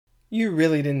You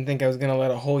really didn't think I was going to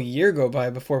let a whole year go by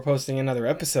before posting another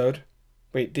episode.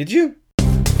 Wait, did you?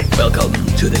 Welcome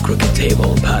to the Crooked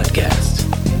Table Podcast,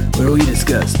 where we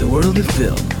discuss the world of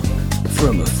film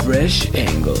from a fresh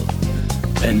angle.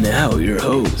 And now your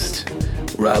host,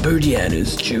 Robert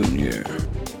Yanez Jr.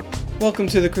 Welcome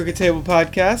to the Crooked Table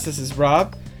Podcast. This is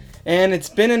Rob. And it's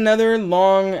been another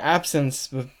long absence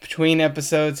between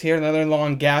episodes here, another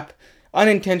long gap.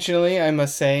 Unintentionally, I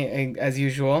must say, as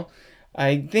usual.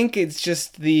 I think it's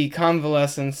just the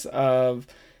convalescence of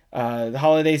the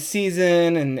holiday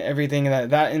season and everything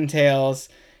that entails.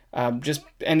 Just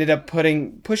ended up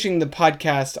pushing the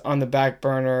podcast on the back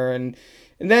burner, and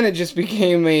then it just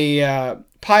became a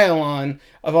pile-on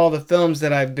of all the films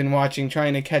that I've been watching,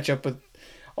 trying to catch up with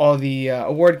all the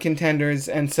award contenders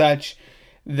and such,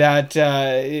 that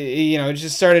it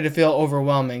just started to feel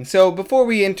overwhelming. So before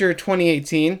we enter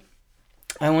 2018,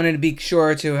 I wanted to be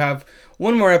sure to have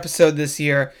one more episode this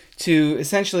year to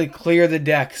essentially clear the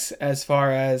decks as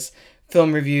far as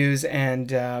film reviews and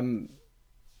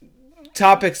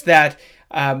topics that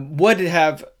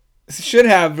should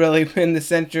have really been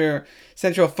the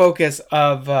central focus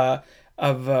of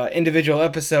individual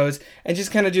episodes, and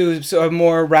just kind of do a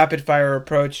more rapid fire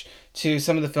approach to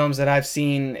some of the films that I've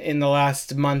seen in the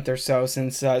last month or so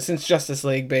since Justice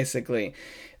League, basically.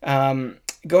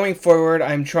 Going forward,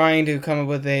 I'm trying to come up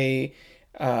with a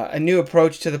new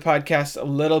approach to the podcast a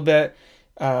little bit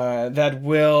that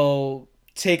will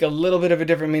take a little bit of a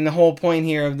different... I mean, the whole point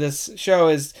here of this show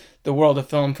is the world of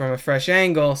film from a fresh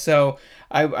angle, so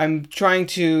I'm trying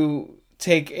to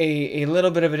take a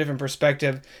little bit of a different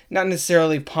perspective, not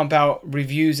necessarily pump out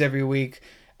reviews every week.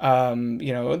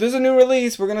 There's a new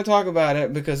release, we're going to talk about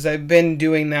it, because I've been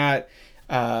doing that,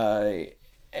 and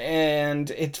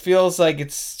it feels like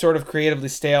it's sort of creatively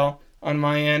stale on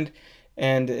my end,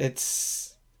 and it's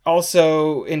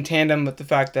also in tandem with the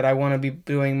fact that I want to be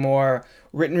doing more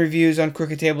written reviews on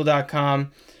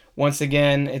crookedtable.com. Once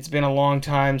again, it's been a long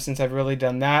time since I've really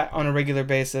done that on a regular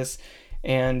basis,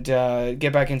 and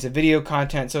get back into video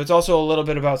content. So it's also a little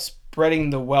bit about spreading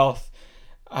the wealth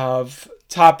of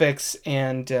topics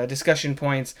and discussion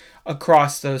points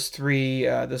across those three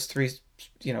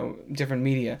different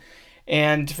media.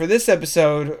 And for this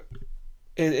episode,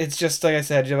 it's just, like I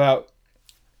said, about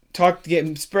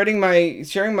sharing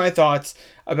my thoughts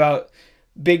about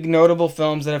big notable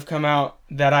films that have come out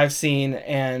that I've seen,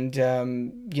 and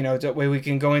that way we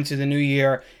can go into the new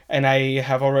year, and I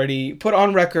have already put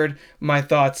on record my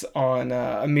thoughts on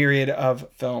a myriad of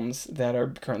films that are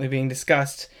currently being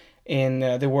discussed in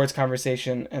the awards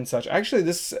conversation and such. Actually,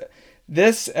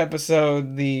 this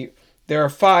episode, there are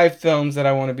 5 films that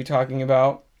I want to be talking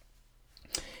about,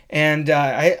 and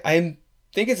I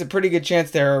think it's a pretty good chance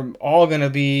they're all going to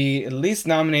be at least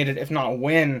nominated, if not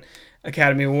win,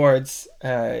 Academy Awards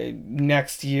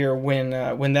next year when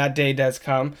that day does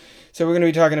come. So we're going to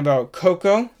be talking about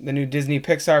Coco, the new Disney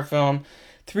Pixar film,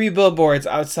 3 Billboards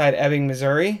Outside Ebbing,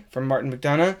 Missouri, from Martin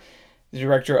McDonagh, the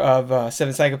director of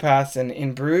Seven Psychopaths and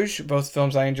In Bruges, both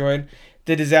films I enjoyed.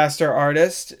 The Disaster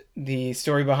Artist, the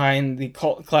story behind the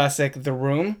cult classic The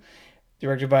Room,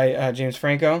 directed by James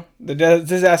Franco. The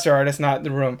Disaster Artist, not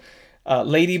The Room.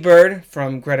 Lady Bird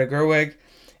from Greta Gerwig,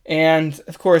 and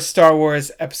of course Star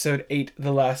Wars Episode 8,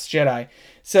 The Last Jedi.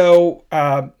 So,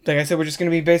 like I said, we're just going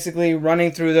to be basically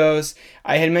running through those.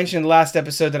 I had mentioned last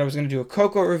episode that I was going to do a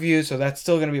Coco review, so that's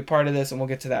still going to be a part of this, and we'll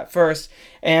get to that first.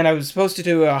 And I was supposed to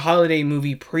do a holiday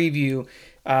movie preview,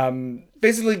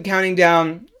 basically counting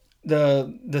down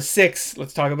the 6,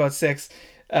 let's talk about 6,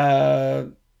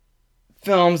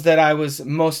 films that I was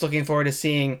most looking forward to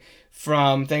seeing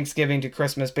from Thanksgiving to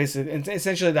Christmas, basically,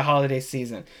 essentially the holiday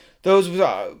season. Those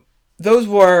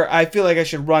were, I feel like I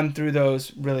should run through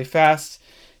those really fast,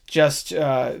 just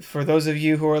for those of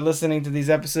you who are listening to these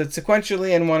episodes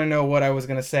sequentially and want to know what I was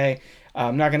going to say.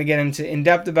 I'm not going to get into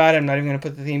in-depth about it. I'm not even going to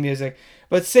put the theme music.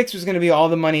 But 6 was going to be All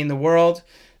the Money in the World,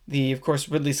 the, of course,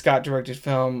 Ridley Scott directed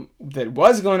film that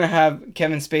was going to have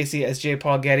Kevin Spacey as J.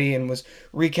 Paul Getty and was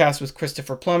recast with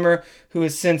Christopher Plummer, who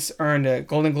has since earned a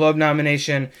Golden Globe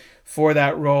nomination for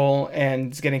that role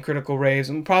and is getting critical raves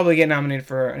and will probably get nominated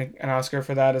for an Oscar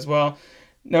for that as well.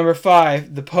 Number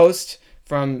 5, The Post,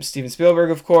 from Steven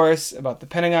Spielberg, of course, about the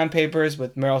Pentagon Papers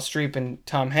with Meryl Streep and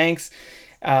Tom Hanks.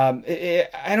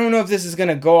 I don't know if this is going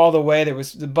to go all the way.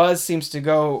 The buzz seems to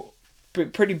go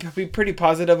pretty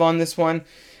positive on this one.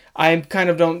 I don't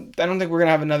think we're going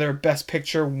to have another Best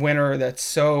Picture winner that's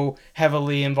so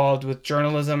heavily involved with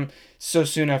journalism so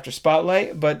soon after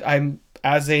Spotlight, but I'm,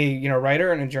 as a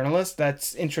writer and a journalist,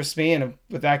 that interests me, and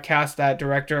with that cast, that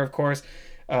director, of course,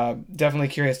 definitely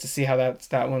curious to see how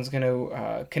that one's going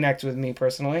to connect with me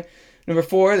personally. Number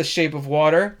 4, The Shape of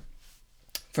Water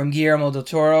from Guillermo del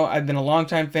Toro. I've been a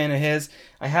longtime fan of his.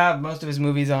 I have most of his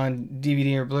movies on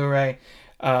DVD or Blu-ray.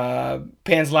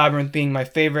 Pan's Labyrinth being my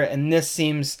favorite, and this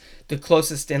seems the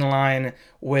closest in line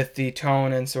with the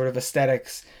tone and sort of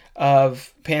aesthetics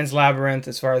of Pan's Labyrinth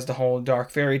as far as the whole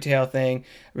dark fairy tale thing.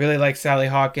 I really like Sally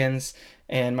Hawkins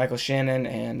and Michael Shannon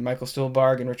and Michael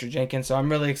Stuhlbarg and Richard Jenkins, so I'm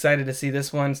really excited to see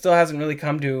this one. Still hasn't really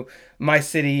come to my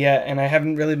city yet, and I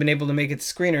haven't really been able to make it to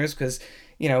screeners because,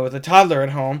 with a toddler at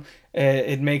home,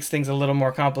 it makes things a little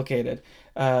more complicated.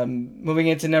 Moving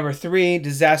into number 3,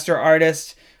 Disaster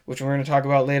Artist, which we're going to talk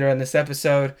about later in this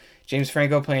episode. James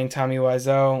Franco playing Tommy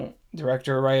Wiseau,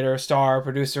 director, writer, star,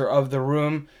 producer of The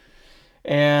Room.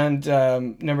 And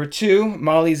number 2,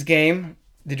 Molly's Game,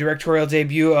 the directorial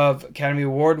debut of Academy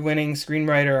Award-winning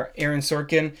screenwriter Aaron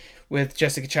Sorkin with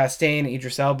Jessica Chastain,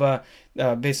 Idris Elba,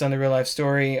 based on the real-life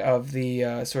story of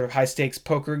the sort of high-stakes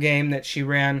poker game that she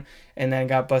ran and then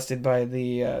got busted by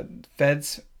the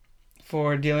feds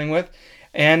for dealing with.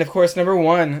 And, of course, number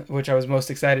 1, which I was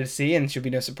most excited to see, and should be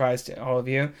no surprise to all of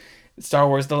you, Star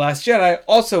Wars The Last Jedi,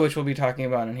 also which we'll be talking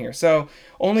about in here. So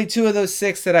only 2 of those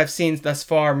 6 that I've seen thus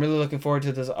far. I'm really looking forward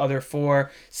to those other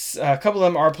 4. A couple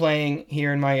of them are playing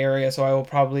here in my area, so I will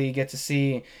probably get to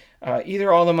see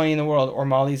either All the Money in the World or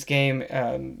Molly's Game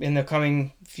in the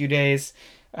coming few days.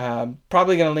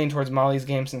 Probably going to lean towards Molly's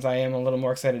Game since I am a little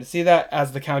more excited to see that,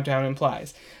 as the countdown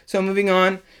implies. So moving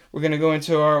on, we're going to go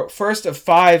into our first of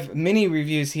 5 mini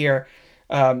reviews here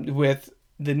with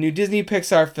the new Disney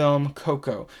Pixar film,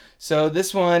 Coco. So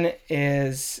this one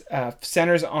is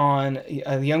centers on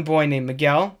a young boy named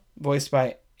Miguel, voiced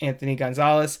by Anthony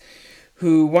Gonzalez,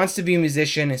 who wants to be a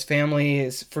musician. His family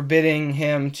is forbidding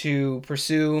him to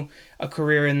pursue a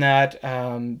career in that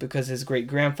because his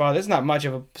great-grandfather, it's not much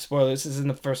of a spoiler, this is in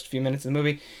the first few minutes of the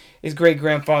movie, his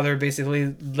great-grandfather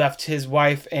basically left his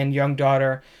wife and young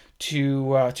daughter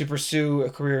to pursue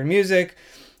a career in music.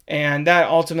 And that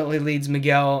ultimately leads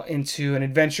Miguel into an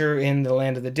adventure in the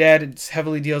land of the dead. It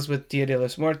heavily deals with Dia de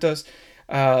los Muertos,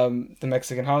 the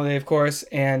Mexican holiday, of course.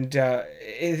 And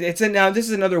now this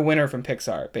is another winner from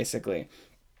Pixar, basically.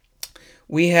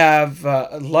 We have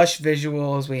lush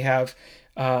visuals. We have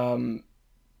a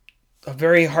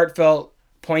very heartfelt,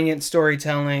 poignant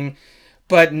storytelling.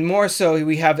 But more so,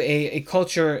 we have a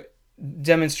culture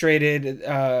demonstrated,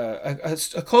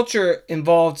 a culture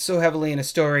involved so heavily in a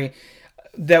story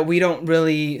that we don't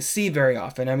really see very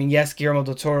often. I mean, yes, Guillermo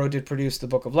del Toro did produce The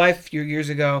Book of Life a few years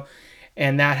ago,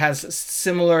 and that has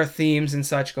similar themes and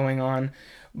such going on.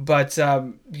 But,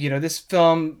 this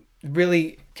film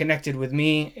really connected with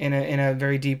me in a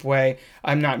very deep way.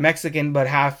 I'm not Mexican, but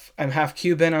I'm half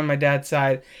Cuban on my dad's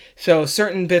side. So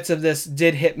certain bits of this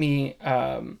did hit me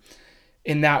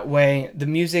in that way. The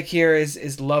music here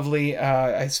is lovely.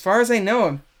 As far as I know,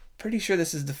 I'm pretty sure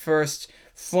this is the first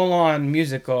full-on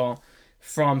musical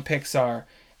from Pixar,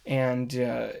 and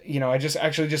I just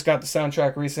got the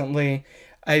soundtrack recently.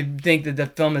 I think that the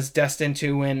film is destined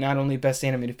to win not only Best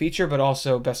Animated Feature but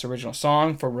also Best Original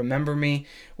Song for Remember Me,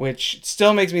 which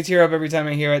still makes me tear up every time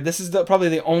I hear it. This is probably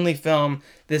the only film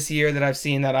this year that I've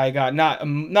seen that I got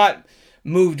not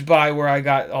moved by, where I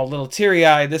got a little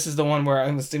teary-eyed. This is the one where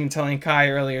I was even telling Kai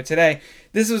earlier today.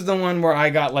 This was the one where I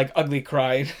got ugly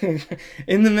cried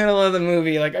in the middle of the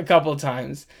movie a couple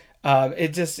times.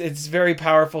 It's very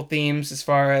powerful themes as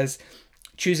far as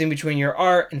choosing between your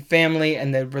art and family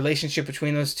and the relationship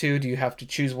between those two. Do you have to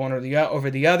choose one over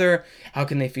the other? How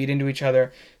can they feed into each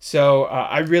other? So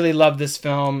I really love this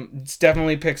film. It's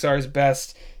definitely Pixar's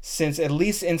best since at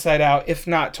least Inside Out, if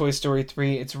not Toy Story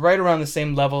 3. It's right around the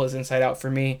same level as Inside Out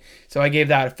for me. So I gave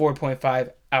that a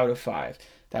 4.5 out of 5.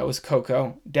 That was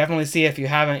Coco. Definitely see it if you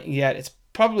haven't yet. It's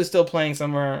probably still playing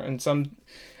somewhere in some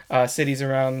cities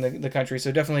around the country,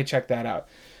 so definitely check that out.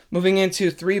 Moving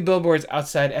into 3 Billboards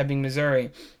Outside Ebbing,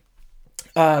 Missouri.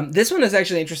 This one is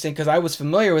actually interesting because I was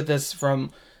familiar with this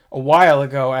from a while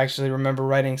ago. I actually remember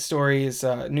writing stories,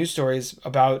 news stories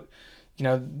about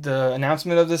the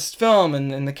announcement of this film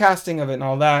and the casting of it and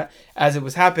all that as it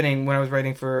was happening when I was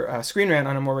writing for Screen Rant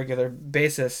on a more regular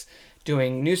basis,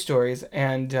 doing news stories.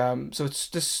 And so it's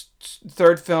this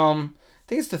third film. I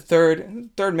think it's the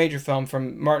third major film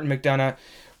from Martin McDonagh,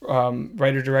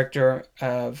 writer-director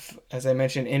of, as I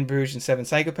mentioned, In Bruges and Seven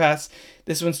Psychopaths.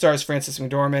 This one stars Frances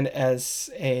McDormand as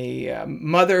a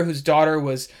mother whose daughter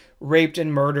was raped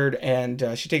and murdered, and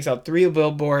she takes out 3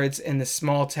 billboards in this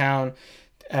small town,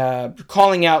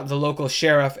 calling out the local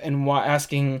sheriff and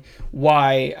asking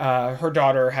why her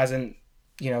daughter's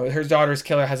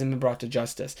killer hasn't been brought to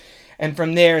justice. And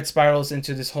from there, it spirals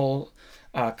into this whole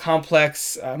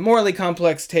morally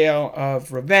complex tale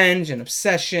of revenge and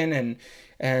obsession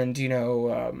and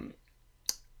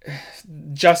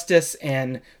justice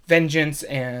and vengeance,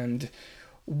 and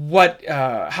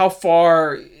how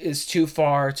far is too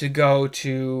far to go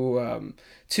to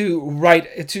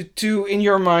right to in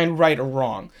your mind right or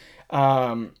wrong.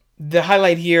 The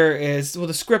highlight here is, well,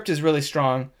 the script is really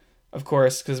strong, of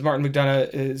course, because Martin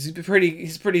McDonagh he's a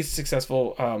pretty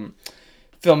successful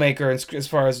filmmaker as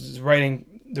far as the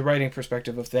writing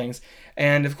perspective of things.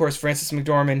 And of course, Frances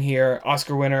McDormand here,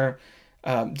 Oscar winner,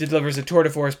 delivers a tour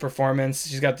de force performance.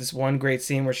 She's got this one great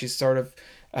scene where she's sort of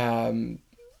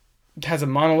has a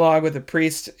monologue with a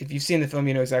priest. If you've seen the film,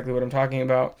 you know exactly what I'm talking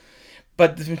about.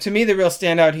 But to me, the real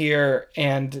standout here,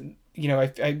 and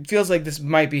I feels like this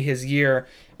might be his year,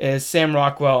 is Sam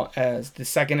Rockwell as the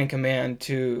second in command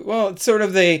to, well, it's sort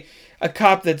of a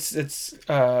cop that's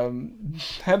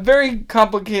have very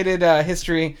complicated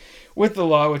history with the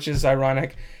law, which is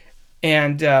ironic.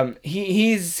 And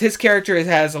his character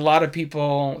has a lot of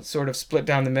people sort of split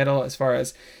down the middle as far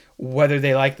as whether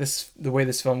they like the way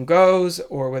this film goes,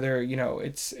 or whether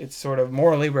it's sort of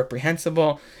morally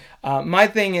reprehensible. My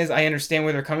thing is, I understand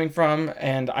where they're coming from,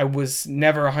 and I was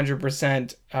never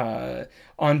 100%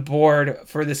 on board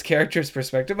for this character's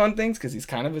perspective on things, because he's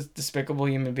kind of a despicable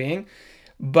human being.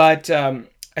 But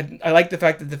I like the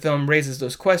fact that the film raises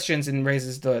those questions and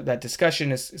raises that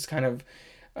discussion is kind of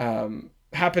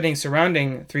happening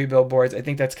surrounding Three Billboards. I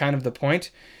think that's kind of the point.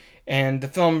 And the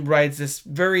film rides this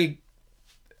very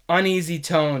uneasy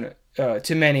tone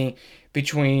to many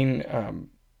between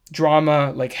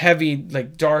drama, like heavy,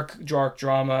 like dark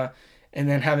drama, and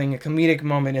then having a comedic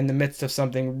moment in the midst of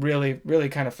something really, really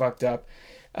kind of fucked up.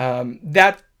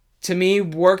 That, to me,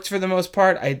 worked for the most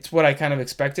part. It's what I kind of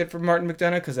expected from Martin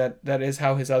McDonagh, because that is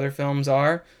how his other films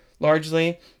are,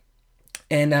 largely.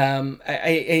 And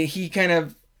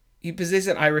he positions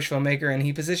an Irish filmmaker, and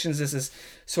he positions this as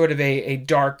sort of a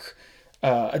dark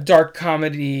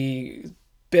comedy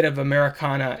bit of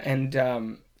Americana,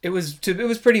 and it was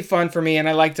pretty fun for me, and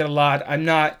I liked it a lot. I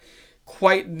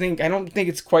don't think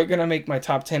it's quite gonna make my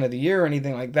top 10 of the year or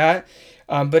anything like that,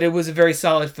 but it was a very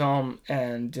solid film,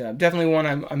 and definitely one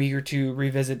I'm eager to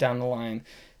revisit down the line.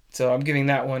 So I'm giving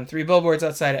that one 3 Billboards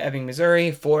Outside of Ebbing, Missouri,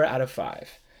 4 out of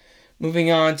 5. Moving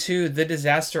on to The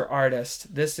Disaster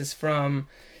Artist. This is from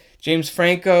James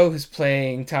Franco, who's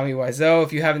playing Tommy Wiseau.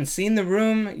 If you haven't seen The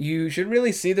Room, you should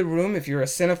really see The Room if you're a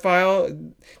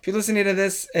cinephile. If you're listening to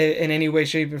this in any way,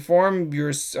 shape, or form,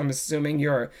 I'm assuming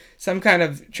you're some kind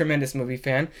of tremendous movie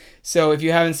fan. So if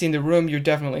you haven't seen The Room, you're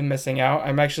definitely missing out.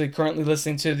 I'm actually currently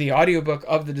listening to the audiobook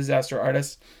of The Disaster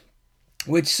Artist,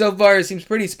 which so far seems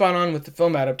pretty spot on with the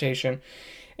film adaptation.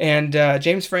 And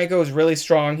James Franco is really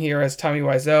strong here as Tommy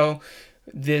Wiseau,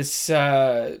 this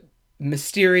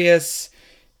mysterious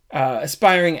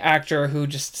aspiring actor who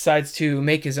just decides to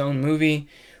make his own movie,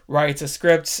 writes a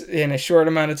script in a short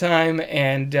amount of time,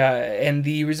 and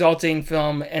the resulting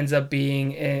film ends up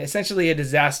being essentially a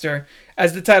disaster,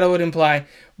 as the title would imply,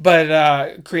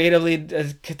 but creatively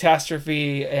a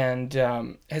catastrophe, and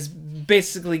has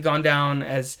basically gone down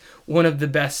as one of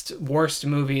the worst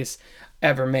movies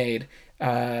ever made.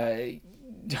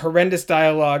 Horrendous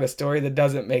dialogue, a story that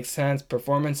doesn't make sense,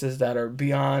 performances that are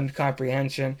beyond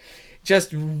comprehension.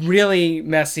 Just really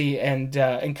messy and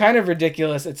kind of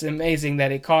ridiculous. It's amazing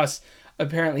that it costs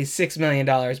apparently $6 million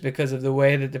because of the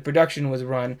way that the production was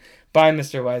run by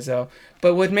Mr. Wiseau.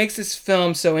 But what makes this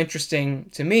film so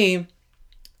interesting to me,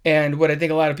 and what I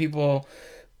think a lot of people,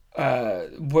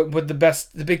 what the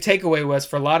big takeaway was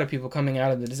for a lot of people coming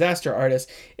out of The Disaster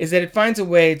Artist, is that it finds a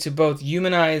way to both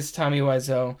humanize Tommy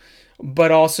Wiseau,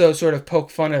 but also sort of poke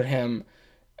fun at him.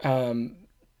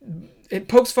 It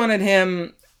pokes fun at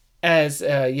him as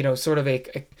sort of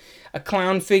a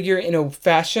clown figure in a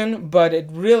fashion, but it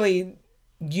really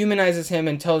humanizes him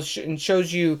and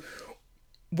shows you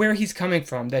where he's coming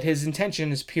from, that his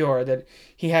intention is pure, that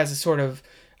he has a sort of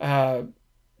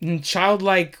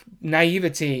childlike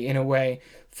naivety in a way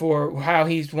for how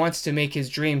he wants to make his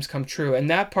dreams come true, and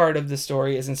that part of the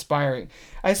story is inspiring.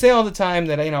 I say all the time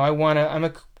that I'm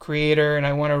a creator and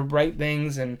I want to write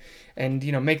things and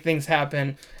make things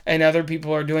happen, and other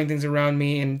people are doing things around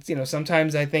me, and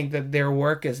sometimes I think that their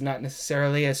work is not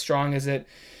necessarily as strong as it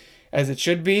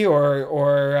should be,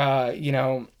 or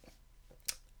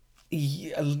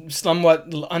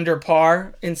somewhat under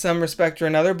par in some respect or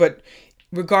another. But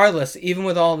regardless, even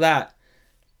with all that,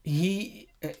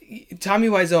 Tommy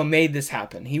Wiseau made this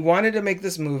happen. He wanted to make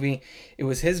this movie. It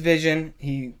was his vision.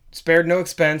 He spared no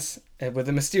expense, with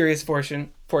a mysterious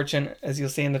fortune, as you'll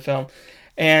see in the film.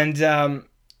 And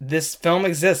this film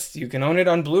exists. You can own it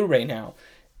on Blu-ray now.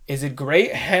 Is it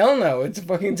great? Hell no. It's a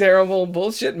fucking terrible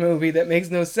bullshit movie that makes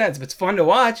no sense. But it's fun to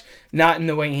watch, not in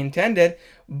the way he intended,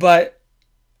 but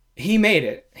he made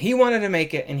it. He wanted to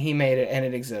make it, and he made it, and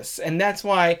it exists. And that's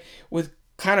why, with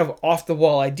kind of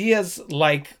off-the-wall ideas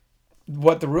like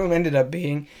what The Room ended up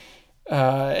being,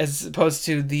 as opposed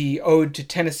to the ode to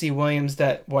Tennessee Williams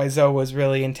that Wiseau was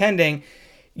really intending,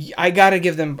 I gotta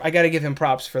give him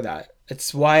props for that.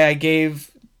 It's why I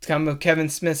gave some of Kevin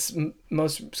Smith's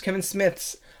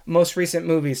most recent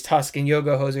movies, Tusk and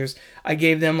Yoga Hosers, I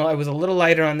was a little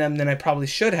lighter on them than I probably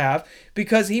should have,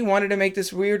 because he wanted to make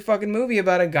this weird fucking movie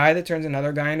about a guy that turns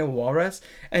another guy into a walrus,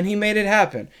 and he made it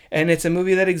happen. And it's a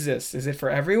movie that exists. Is it for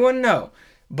everyone? No.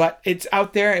 But it's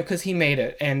out there because he made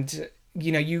it. And,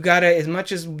 you know, you gotta, as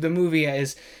much as the movie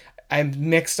is, I'm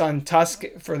mixed on Tusk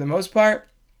for the most part,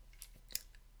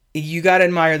 you gotta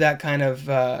admire that kind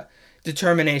of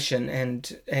determination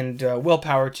and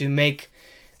willpower to make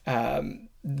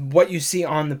what you see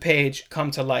on the page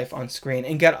come to life on screen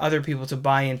and get other people to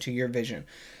buy into your vision.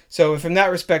 So from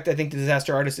that respect, I think The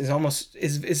Disaster Artist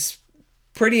is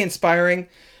pretty inspiring.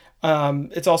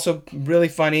 It's also really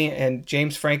funny, and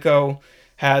James Franco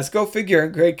has, go figure,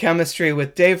 great chemistry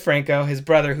with Dave Franco, his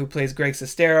brother, who plays Greg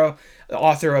Sestero, the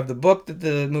author of the book that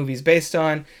the movie's based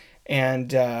on,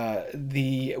 and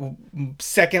the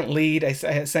second lead,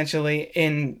 essentially,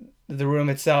 in The Room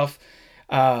itself.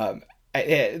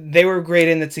 They were great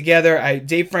in it together.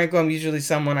 Dave Franco, I'm usually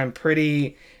someone I'm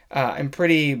pretty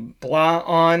blah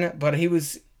on, but he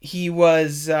was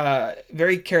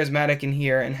very charismatic in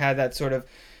here and had that sort of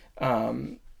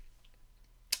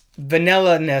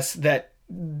vanilla-ness that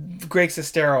Greg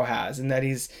Sestero has, and that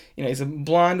he's a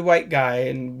blonde white guy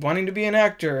and wanting to be an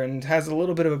actor and has a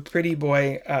little bit of a pretty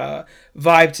boy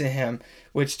vibe to him,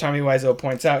 which Tommy Wiseau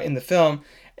points out in the film.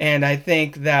 And I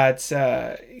think that,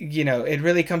 it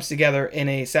really comes together in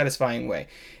a satisfying way.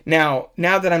 Now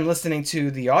that I'm listening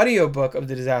to the audiobook of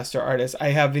The Disaster Artist, I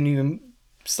have an even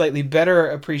slightly better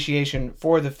appreciation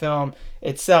for the film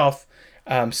itself.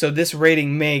 So this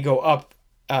rating may go up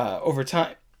over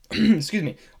time.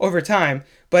 Over time.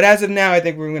 But as of now, I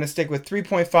think we're going to stick with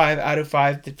 3.5 out of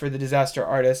 5 for The Disaster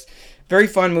Artist. Very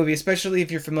fun movie, especially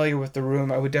if you're familiar with The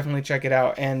Room. I would definitely check it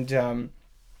out. And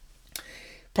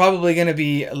probably going to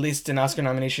be at least an Oscar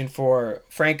nomination for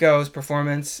Franco's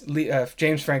performance,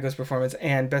 James Franco's performance,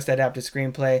 and Best Adapted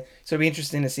Screenplay. So it'll be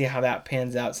interesting to see how that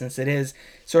pans out, since it is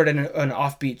sort of an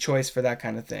offbeat choice for that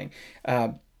kind of thing.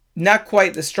 Not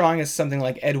quite as strong as something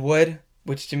like Ed Wood,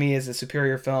 which to me is a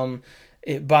superior film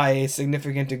by a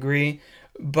significant degree,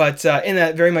 but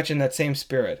very much in that same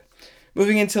spirit.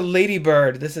 Moving into Lady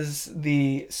Bird, this is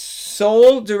the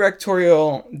sole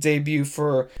directorial debut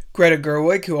for Greta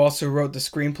Gerwig, who also wrote the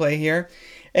screenplay here,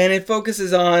 and it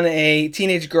focuses on a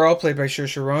teenage girl played by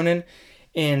Saoirse Ronan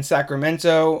in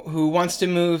Sacramento who wants to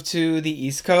move to the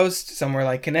East Coast, somewhere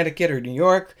like Connecticut or New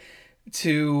York,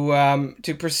 to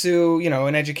pursue,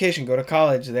 an education, go to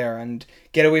college there and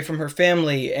get away from her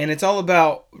family. And it's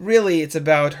about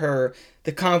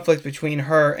the conflict between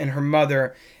her and her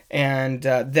mother, and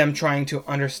them trying to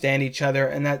understand each other,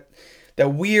 and that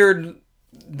weird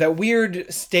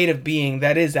state of being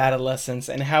that is adolescence,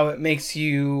 and how it makes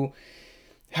you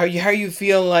how you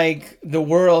feel like the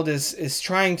world is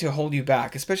trying to hold you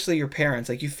back, especially your parents.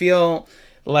 Like, you feel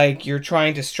like you're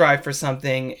trying to strive for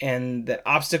something, and that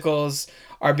obstacles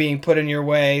are being put in your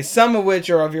way, some of which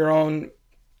are of your own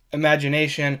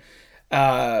imagination,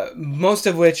 most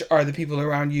of which are the people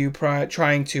around you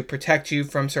trying to protect you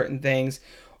from certain things,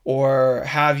 or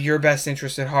have your best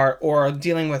interest at heart, or are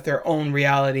dealing with their own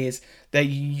realities that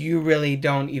you really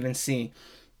don't even see.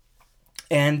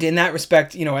 And in that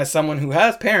respect, as someone who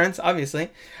has parents, obviously,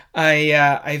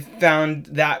 I found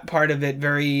that part of it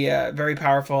very, very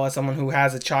powerful. As someone who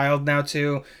has a child now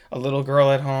too, a little girl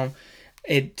at home,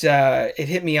 it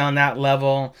hit me on that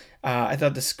level. I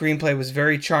thought the screenplay was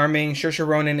very charming. Saoirse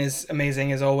Ronan is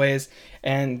amazing as always,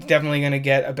 and definitely going to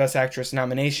get a Best Actress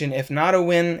nomination, if not a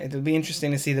win. It'll be interesting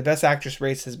to see. The Best Actress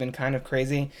race has been kind of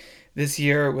crazy this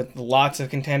year, with lots of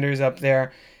contenders up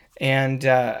there. And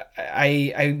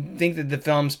I think that the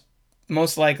film's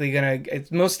most likely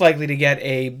to get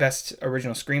a Best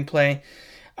Original Screenplay.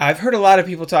 I've heard a lot of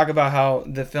people talk about how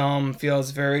the film feels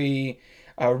very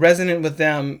resonant with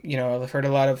them. I've heard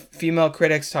a lot of female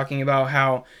critics talking about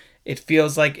how it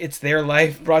feels like it's their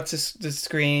life brought to the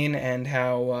screen, and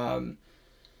how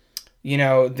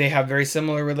they have very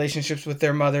similar relationships with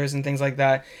their mothers and things like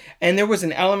that. And there was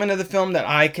an element of the film that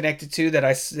I connected to,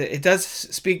 it does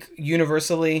speak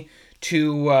universally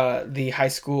to the high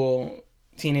school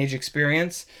teenage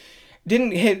experience.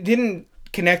 Didn't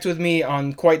connect with me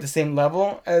on quite the same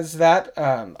level as that.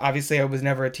 Obviously, I was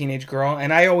never a teenage girl,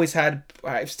 and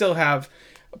I still have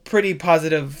a pretty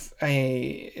positive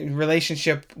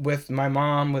relationship with my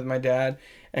mom, with my dad,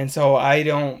 and so I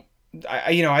don't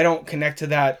connect to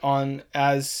that on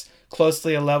as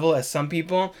closely a level as some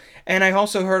people. And I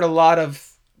also heard a lot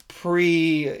of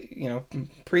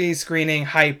pre-screening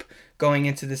hype going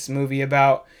into this movie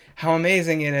about how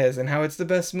amazing it is and how it's the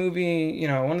best movie,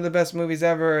 one of the best movies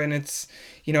ever, and it's,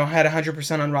 had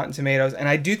 100% on Rotten Tomatoes. And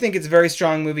I do think it's a very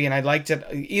strong movie, and I liked it.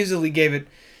 I easily gave it,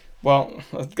 well,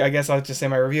 I guess I'll just say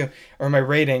my review or my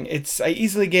rating. I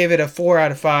easily gave it a 4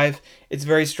 out of 5. It's a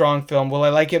very strong film. Will I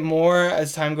like it more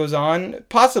as time goes on?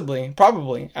 Possibly,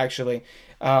 probably, actually.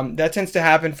 That tends to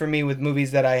happen for me with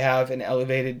movies that I have an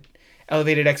elevated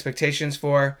expectations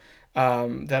for.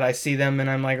 That I see them and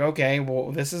I'm like, okay,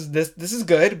 well, this is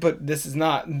good, but this is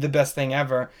not the best thing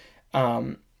ever.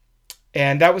 And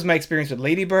that was my experience with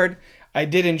Lady Bird. I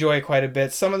did enjoy it quite a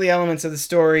bit. Some of the elements of the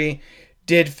story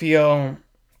did feel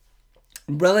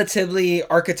relatively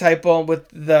archetypal with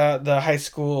the high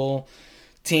school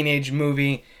teenage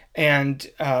movie. And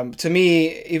to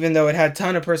me, even though it had a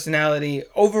ton of personality,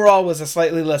 overall was a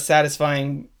slightly less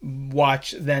satisfying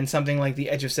watch than something like The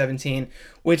Edge of 17,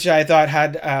 which I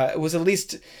thought was at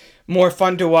least more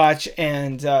fun to watch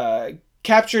and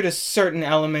captured a certain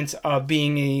element of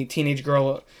being a teenage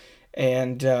girl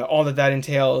and all that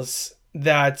entails.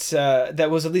 That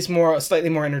was at least slightly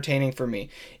more entertaining for me.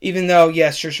 Even though,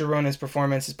 yes, Saoirse Ronan's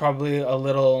performance is probably a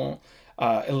little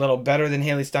better than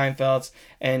Haley Steinfeld's,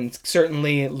 and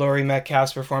certainly Laurie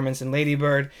Metcalf's performance in Lady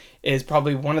Bird is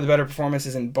probably one of the better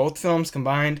performances in both films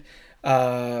combined.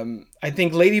 I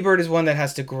think Lady Bird is one that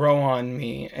has to grow on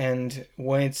me, and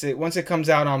once it comes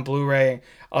out on Blu-ray,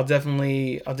 I'll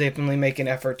definitely make an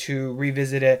effort to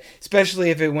revisit it,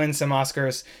 especially if it wins some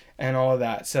Oscars and all of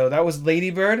that. So that was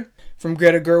Lady Bird from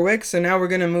Greta Gerwig. So now we're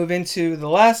going to move into the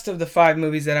last of the 5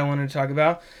 movies that I wanted to talk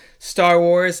about. Star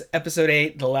Wars Episode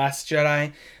 8, The Last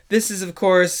Jedi. This is, of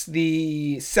course,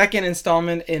 the second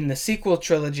installment in the sequel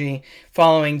trilogy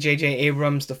following J.J.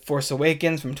 Abrams' The Force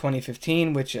Awakens from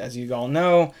 2015, which, as you all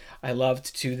know, I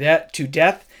loved to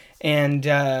death.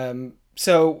 And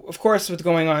so, of course,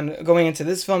 going into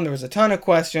this film, there was a ton of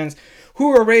questions.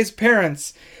 Who are Rey's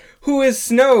parents? Who is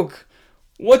Snoke?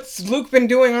 What's Luke been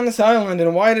doing on this island,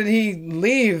 and why did he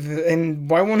leave, and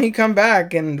why won't he come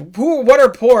back, and what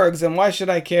are porgs, and why should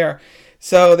I care?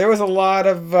 So there was a lot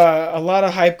of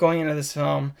hype going into this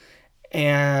film,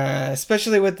 and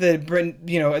especially with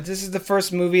this is the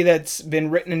first movie that's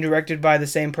been written and directed by the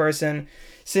same person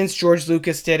since George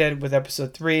Lucas did it with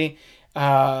Episode 3.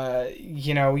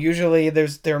 Usually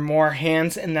there are more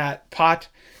hands in that pot,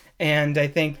 and I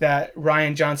think that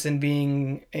Rian Johnson,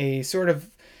 being a sort of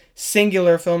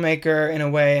singular filmmaker in a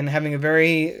way and having a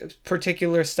very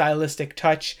particular stylistic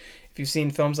touch. If you've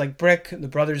seen films like Brick, The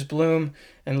Brothers Bloom,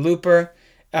 and Looper,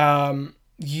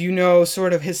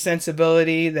 sort of his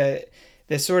sensibility, that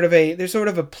there's sort of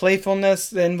a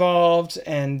playfulness involved,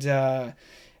 and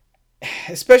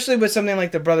especially with something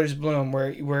like The Brothers Bloom,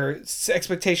 where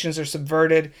expectations are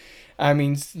subverted. I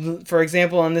mean, for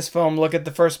example, in this film, look at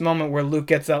the first moment where Luke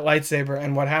gets that lightsaber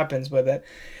and what happens with it.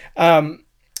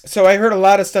 So I heard a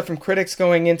lot of stuff from critics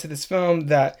going into this film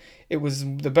that it was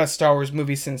the best Star Wars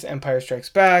movie since Empire Strikes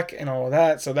Back and all of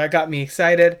that. So that got me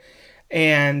excited.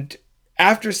 And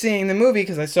after seeing the movie,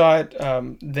 because I saw it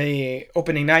the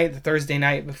opening night, the Thursday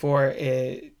night before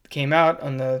it came out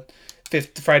on the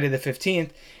Friday the 15th,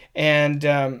 and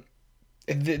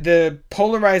the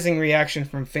polarizing reaction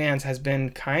from fans has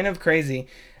been kind of crazy.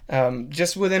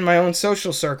 Just within my own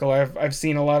social circle, I've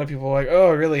seen a lot of people like, oh,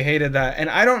 I really hated that. And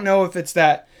I don't know if it's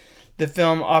that the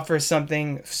film offers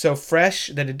something so fresh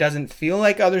that it doesn't feel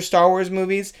like other Star Wars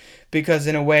movies, because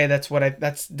in a way that's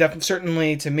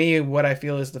certainly to me what I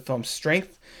feel is the film's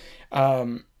strength.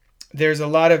 There's a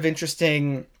lot of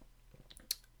interesting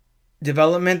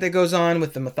development that goes on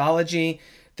with the mythology.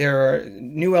 There are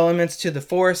new elements to the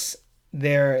Force.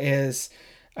 There is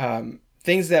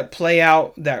things that play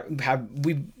out that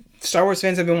Star Wars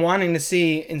fans have been wanting to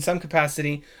see in some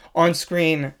capacity on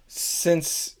screen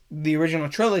since the original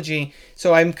trilogy.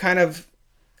 So I'm kind of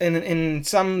in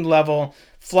some level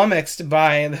flummoxed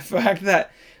by the fact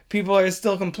that people are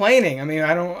still complaining. I mean,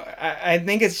 I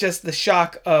think it's just the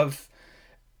shock of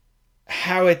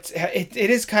how it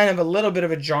is kind of a little bit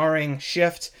of a jarring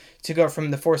shift to go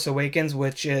from The Force Awakens,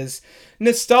 which is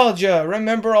nostalgia,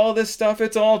 remember all this stuff,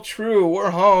 it's all true,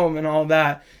 we're home and all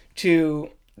that,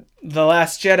 to The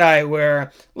Last Jedi,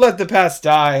 where let the past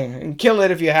die and kill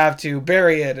it if you have to,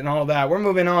 bury it and all that, we're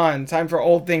moving on, time for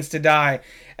old things to die.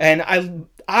 And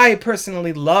I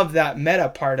personally love that meta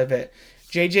part of it.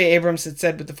 J.J. Abrams had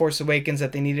said with The Force Awakens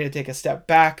that they needed to take a step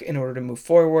back in order to move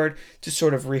forward, to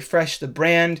sort of refresh the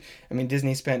brand. I mean,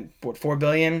 Disney spent, $4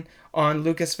 billion on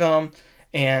Lucasfilm,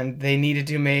 and they needed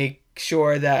to make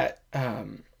sure that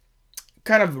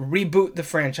kind of reboot the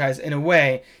franchise in a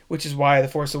way, which is why The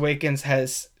Force Awakens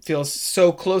feels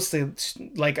so closely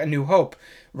like A New Hope,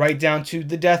 right down to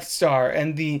the Death Star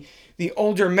and the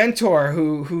older mentor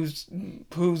who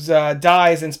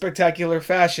dies in spectacular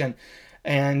fashion,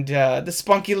 and the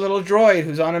spunky little droid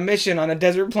who's on a mission on a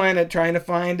desert planet trying to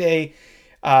find a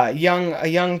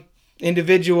young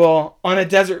individual on a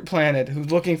desert planet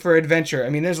who's looking for adventure. I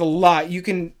mean, there's a lot you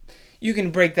can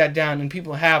break that down, and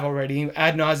people have already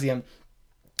ad nauseum.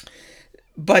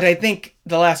 But I think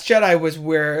The Last Jedi was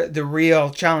where the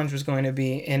real challenge was going to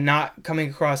be, in not coming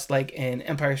across like an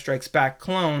Empire Strikes Back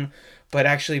clone, but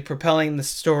actually propelling the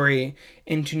story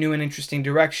into new and interesting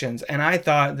directions. And I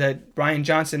thought that Rian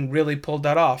Johnson really pulled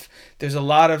that off. There's a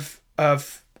lot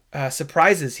of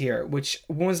surprises here, which,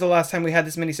 when was the last time we had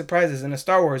this many surprises in a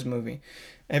Star Wars movie?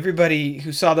 Everybody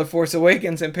who saw The Force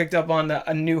Awakens and picked up on the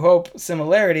A New Hope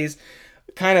similarities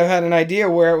kind of had an idea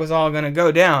where it was all going to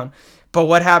go down. But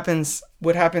what happens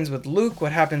with Luke,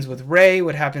 what happens with Rey,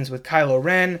 what happens with Kylo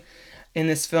Ren in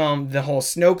this film, the whole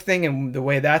Snoke thing and the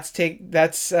way that's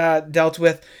dealt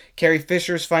with, Carrie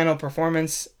Fisher's final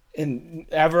performance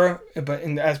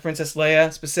as Princess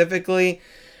Leia specifically.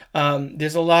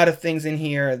 There's a lot of things in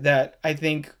here that I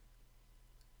think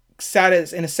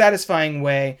in a satisfying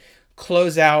way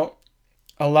close out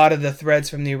a lot of the threads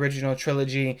from the original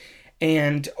trilogy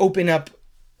and open up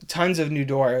tons of new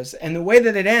doors. And the way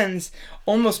that it ends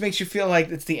almost makes you feel like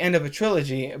it's the end of a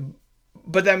trilogy.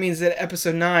 But that means that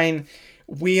Episode 9,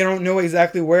 we don't know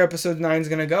exactly where Episode 9 is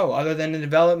going to go, other than the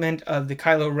development of the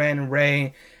Kylo Ren and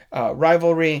Rey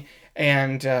rivalry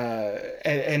and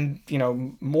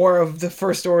more of the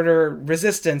First Order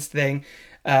resistance thing.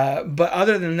 But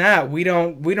other than that, we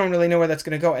don't really know where that's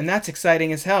going to go. And that's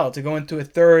exciting as hell, to go into a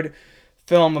third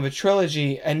film of a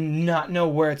trilogy and not know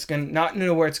where it's going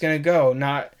to go,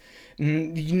 not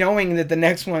knowing that the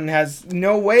next one has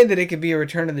no way that it could be a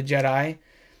Return of the Jedi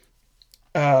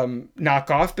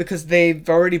knockoff, because they've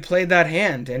already played that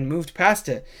hand and moved past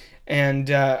it. And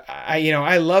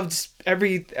I loved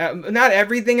not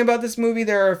everything about this movie.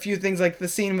 There are a few things, like the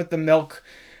scene with the milk,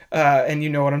 and you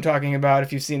know what I'm talking about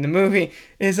if you've seen the movie,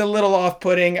 is a little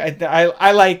off-putting.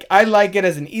 I like it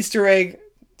as an Easter egg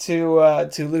to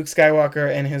Luke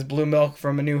Skywalker and his blue milk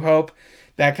from A New Hope,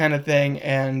 that kind of thing.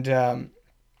 And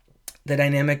the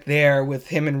dynamic there with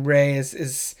him and Rey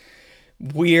is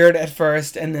weird at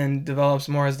first, and then develops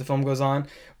more as the film goes on.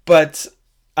 But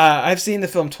I've seen the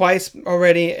film twice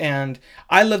already, and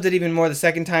I loved it even more the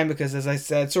second time, because, as I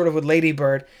said, sort of with Lady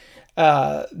Bird,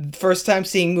 first time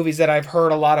seeing movies that I've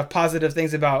heard a lot of positive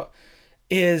things about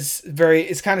is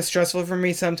kind of stressful for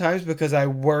me sometimes, because I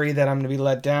worry that I'm going to be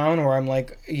let down, or I'm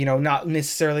like, not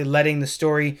necessarily letting the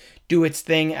story do its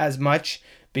thing as much,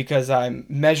 because I'm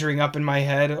measuring up in my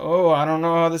head, I don't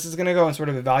know how this is going to go, and sort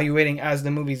of evaluating as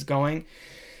the movie's going.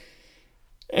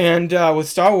 And with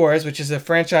Star Wars, which is a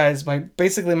franchise,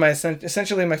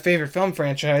 essentially my favorite film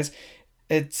franchise,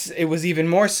 it was even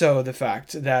more so the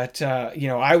fact that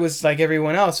I was like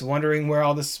everyone else, wondering where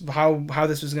all this, how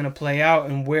this was going to play out,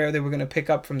 and where they were going to pick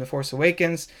up from The Force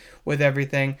Awakens with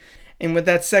everything. And with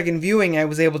that second viewing, I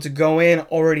was able to go in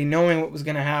already knowing what was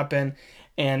going to happen,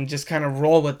 and just kind of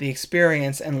roll with the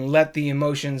experience and let the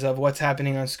emotions of what's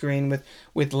happening on screen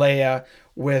with Leia,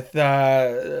 with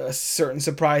a certain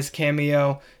surprise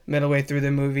cameo midway through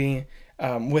the movie,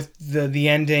 with the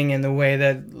ending and the way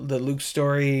that the Luke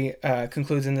story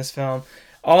concludes in this film.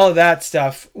 All of that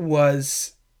stuff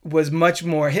was much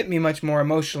more, hit me much more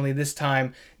emotionally this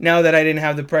time, now that I didn't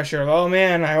have the pressure of, oh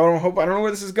man, I don't know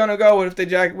where this is gonna go, what if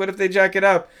they jack it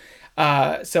up.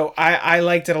 So I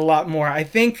liked it a lot more. I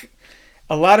think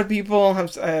a lot of people have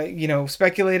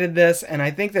speculated this, and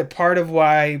I think that part of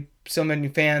why so many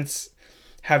fans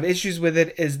have issues with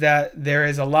it is that there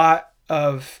is a lot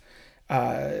of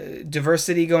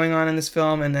diversity going on in this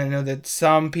film, and I know that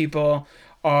some people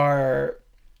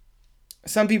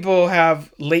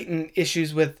have latent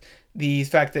issues with the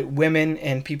fact that women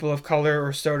and people of color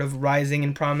are sort of rising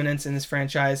in prominence in this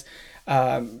franchise.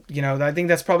 I think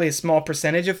that's probably a small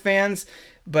percentage of fans,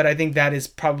 but I think that is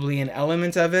probably an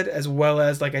element of it, as well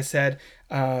as, like I said,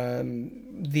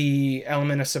 the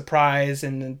element of surprise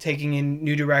and taking in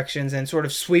new directions and sort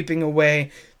of sweeping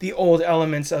away the old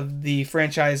elements of the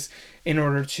franchise in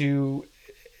order to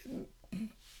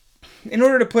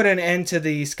put an end to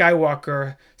the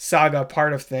Skywalker saga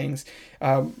part of things.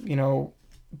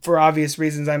 for obvious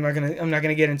reasons, I'm not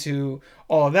gonna get into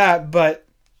all of that, but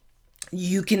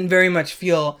you can very much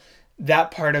feel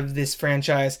that part of this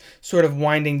franchise sort of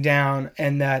winding down,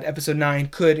 and that episode 9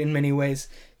 could in many ways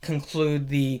conclude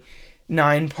the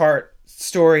 9-part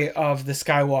story of the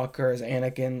Skywalkers,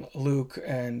 Anakin, Luke,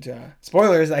 and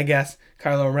spoilers, I guess,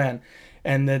 Kylo Ren,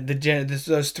 and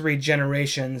those 3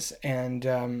 generations,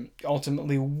 and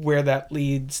ultimately where that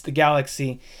leads the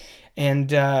galaxy,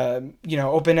 and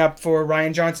open up for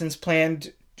Rian Johnson's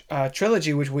planned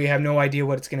trilogy, which we have no idea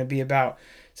what it's going to be about.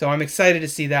 So I'm excited to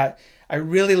see that. I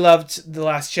really loved The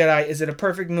Last Jedi. Is it a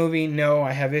perfect movie? No,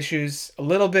 I have issues a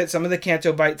little bit. Some of the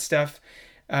Canto Bight stuff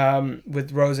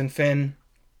with Rose and Finn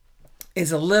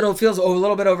feels a little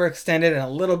bit overextended and a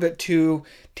little bit too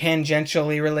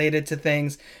tangentially related to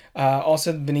things.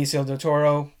 Also, Benicio del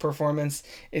Toro performance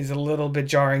is a little bit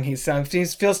jarring. He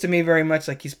feels to me very much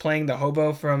like he's playing the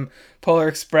hobo from Polar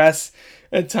Express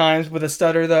at times, with a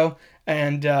stutter though.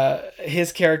 And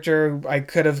his character, I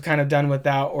could have kind of done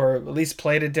without, or at least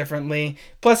played it differently.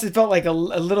 Plus, it felt like a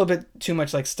little bit too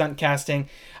much like stunt casting.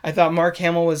 I thought Mark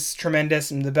Hamill was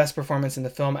tremendous and the best performance in the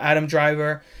film. Adam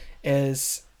Driver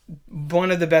is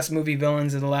one of the best movie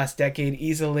villains of the last decade,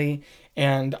 easily.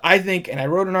 And I think, and I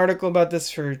wrote an article about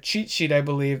this for Cheat Sheet, I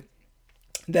believe,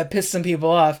 that pissed some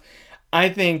people off. I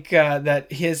think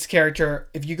that his character,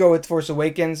 if you go with Force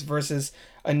Awakens versus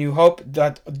A New Hope,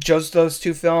 that just those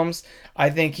 2 films, I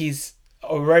think he's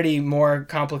already more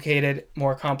complicated,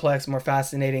 more complex, more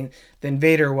fascinating than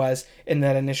Vader was in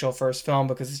that initial first film,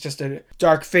 because it's just a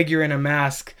dark figure in a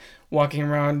mask walking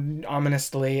around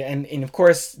ominously, and of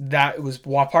course that was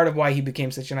part of why he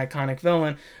became such an iconic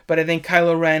villain. But I think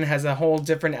Kylo Ren has a whole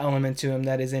different element to him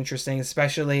that is interesting,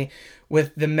 especially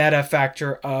with the meta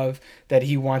factor of that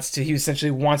he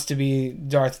essentially wants to be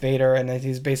Darth Vader, and that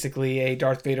he's basically a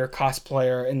Darth Vader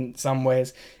cosplayer in some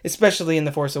ways, especially in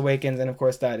The Force Awakens, and of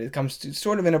course that it comes to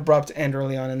sort of an abrupt end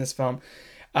early on in this film.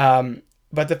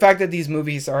 But the fact that these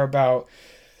movies are about,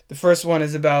 the first one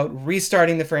is about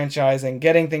restarting the franchise and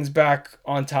getting things back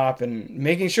on top and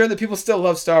making sure that people still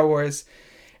love Star Wars.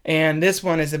 And this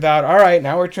one is about, all right,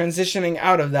 now we're transitioning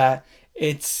out of that.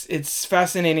 It's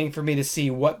fascinating for me to see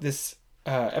what this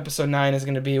episode 9 is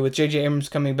going to be, with J.J. Abrams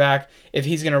coming back, if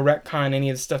he's going to retcon any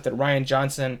of the stuff that Rian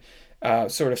Johnson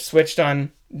sort of switched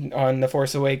on The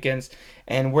Force Awakens,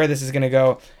 and where this is going to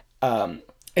go.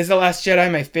 Is The Last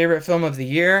Jedi my favorite film of the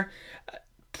year?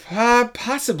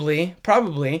 Possibly,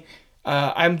 probably.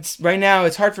 I'm right now.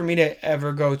 It's hard for me to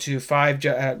ever go to 5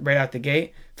 right out the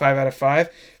gate. 5 out of 5,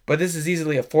 but this is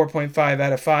easily a 4.5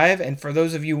 out of 5. And for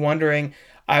those of you wondering,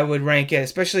 I would rank it.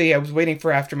 Especially, I was waiting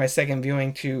for after my second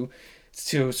viewing to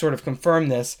sort of confirm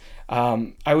this.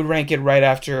 I would rank it right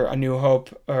after A New Hope,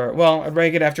 I'd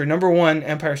rank it after number 1,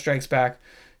 Empire Strikes Back.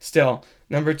 Still,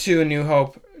 number 2, A New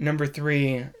Hope. Number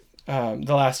 3, The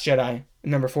Last Jedi.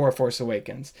 Number 4, Force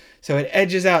Awakens. So it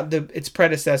edges out its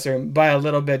predecessor by a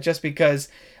little bit, just because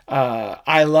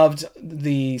I loved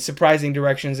the surprising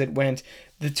directions it went,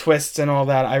 the twists and all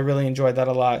that. I really enjoyed that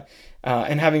a lot.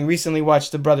 And having recently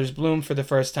watched The Brothers Bloom for the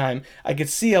first time, I could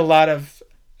see a lot of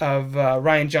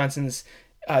Rian Johnson's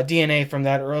DNA from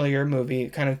that earlier movie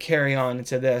kind of carry on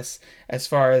into this, as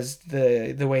far as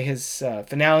the way his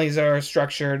finales are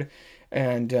structured,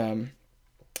 and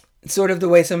sort of the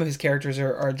way some of his characters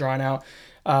are drawn out.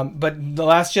 But The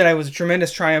Last Jedi was a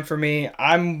tremendous triumph for me.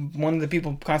 I'm one of the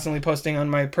people constantly posting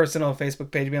on my personal Facebook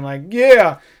page being like,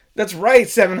 yeah, that's right,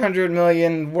 700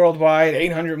 million worldwide,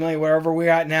 800 million, wherever we're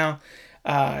at now.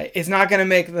 It's not going to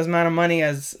make this amount of money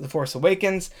as The Force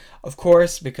Awakens, of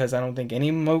course, because I don't think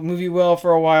any movie will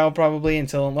for a while, probably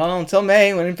until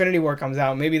May, when Infinity War comes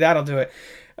out. Maybe that'll do it.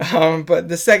 But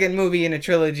the second movie in a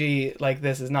trilogy like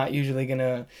this is not usually going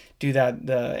to do that.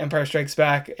 The Empire Strikes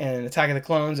Back and Attack of the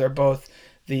Clones are both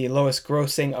the lowest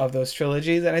grossing of those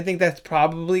trilogies, and I think that's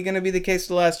probably going to be the case with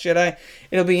The Last Jedi.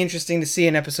 It'll be interesting to see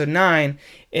in Episode 9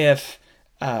 if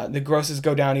the grosses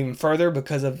go down even further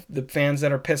because of the fans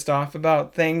that are pissed off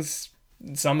about things.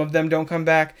 Some of them don't come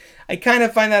back. I kind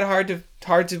of find that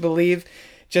hard to believe,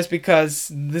 just because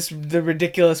the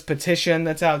ridiculous petition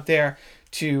that's out there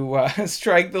to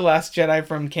strike The Last Jedi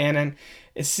from canon,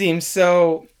 it seems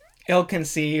so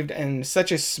ill-conceived, and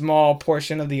such a small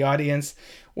portion of the audience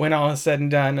when all is said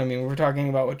and done. I mean, we're talking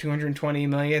about 220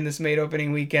 million this made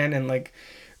opening weekend, and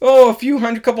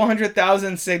couple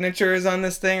 100,000 signatures on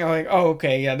this thing. I'm like, oh,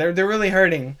 okay, yeah, they're really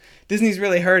hurting. Disney's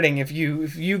really hurting if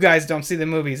you guys don't see the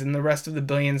movies, and the rest of the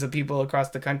billions of people across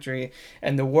the country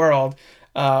and the world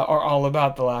are all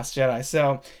about The Last Jedi.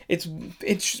 So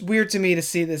it's weird to me to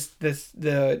see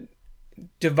the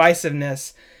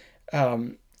divisiveness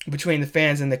between the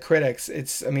fans and the critics.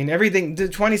 Everything.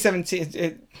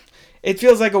 2017. It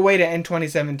feels like a way to end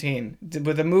 2017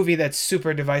 with a movie that's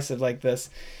super divisive like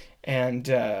this, and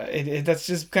that's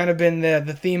just kind of been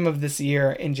the theme of this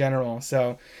year in general.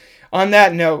 So, on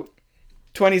that note,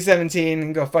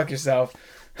 2017, go fuck yourself.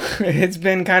 It's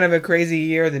been kind of a crazy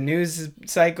year. The news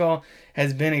cycle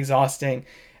has been exhausting.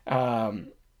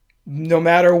 No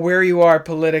matter where you are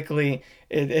politically,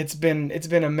 it's been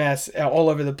a mess all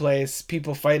over the place.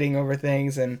 People fighting over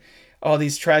things and all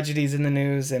these tragedies in the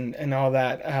news and all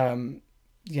that.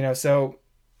 So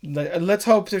let's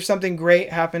hope there's something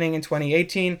great happening in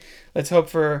 2018. Let's hope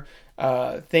for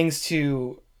things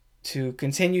to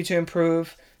continue to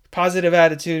improve. Positive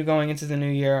attitude going into the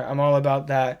new year. I'm all about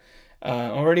that.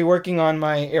 Already working on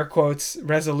my air quotes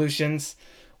resolutions,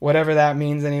 whatever that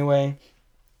means anyway.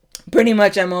 Pretty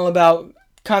much I'm all about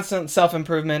constant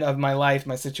self-improvement of my life,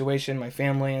 my situation, my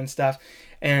family and stuff.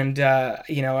 And,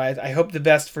 I hope the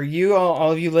best for you,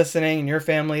 all of you listening and your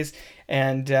families.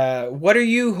 And what are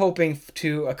you hoping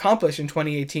to accomplish in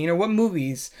 2018? Or what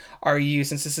movies are you,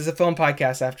 since this is a film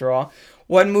podcast after all,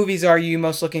 what movies are you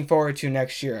most looking forward to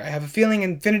next year? I have a feeling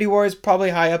Infinity War is probably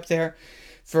high up there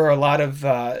for a lot of,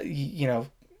 a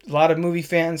lot of movie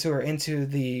fans who are into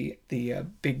the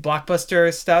big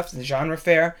blockbuster stuff, the genre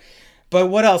fare. But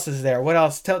what else is there? What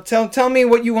else? Tell me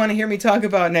what you want to hear me talk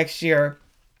about next year.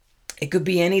 It could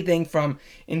be anything from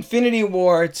Infinity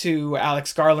War to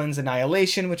Alex Garland's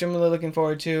Annihilation, which I'm really looking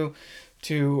forward to,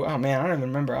 oh man, I don't even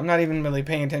remember. I'm not even really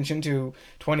paying attention to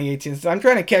 2018. So I'm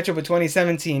trying to catch up with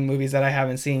 2017 movies that I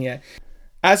haven't seen yet.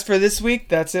 As for this week,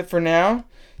 that's it for now.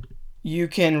 You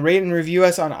can rate and review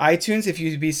us on iTunes if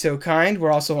you'd be so kind.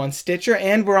 We're also on Stitcher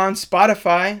and we're on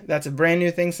Spotify. That's a brand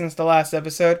new thing since the last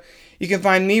episode. You can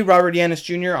find me, Robert Yanis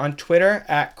Jr., on Twitter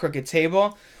at Crooked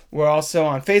Table. We're also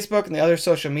on Facebook and the other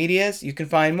social medias. You can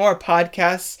find more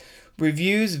podcasts,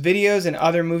 reviews, videos, and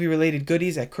other movie-related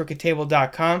goodies at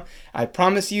crookedtable.com. I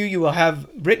promise you will have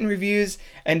written reviews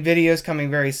and videos coming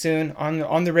very soon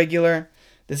on the regular.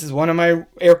 This is one of my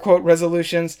air quote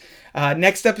resolutions.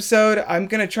 Next episode, I'm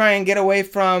going to try and get away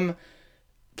from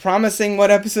promising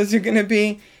what episodes are going to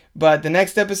be. But the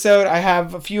next episode, I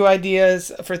have a few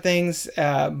ideas for things,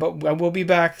 but I will be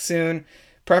back soon,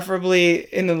 preferably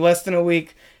in less than a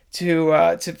week, to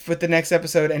with the next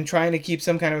episode and trying to keep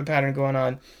some kind of a pattern going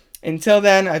on. Until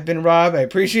then, I've been Rob. I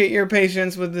appreciate your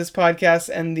patience with this podcast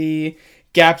and the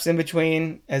gaps in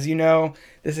between. As you know,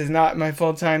 this is not my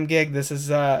full-time gig. This is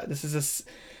a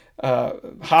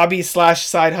hobby /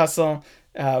 side hustle,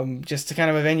 just to kind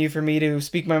of a venue for me to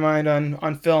speak my mind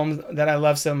on films that I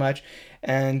love so much,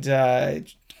 and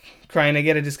trying to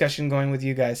get a discussion going with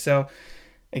you guys. So,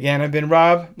 again, I've been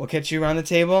Rob. We'll catch you around the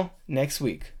table next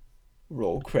week.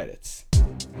 Roll credits.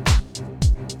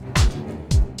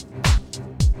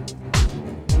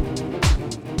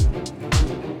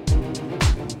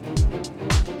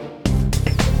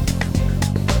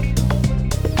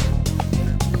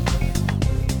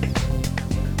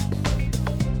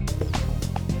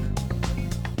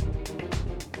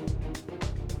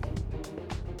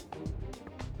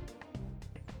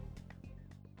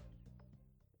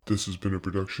 This has been a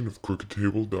production of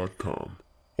crookedtable.com.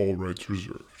 All rights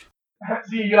reserved.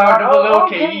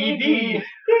 CROOKED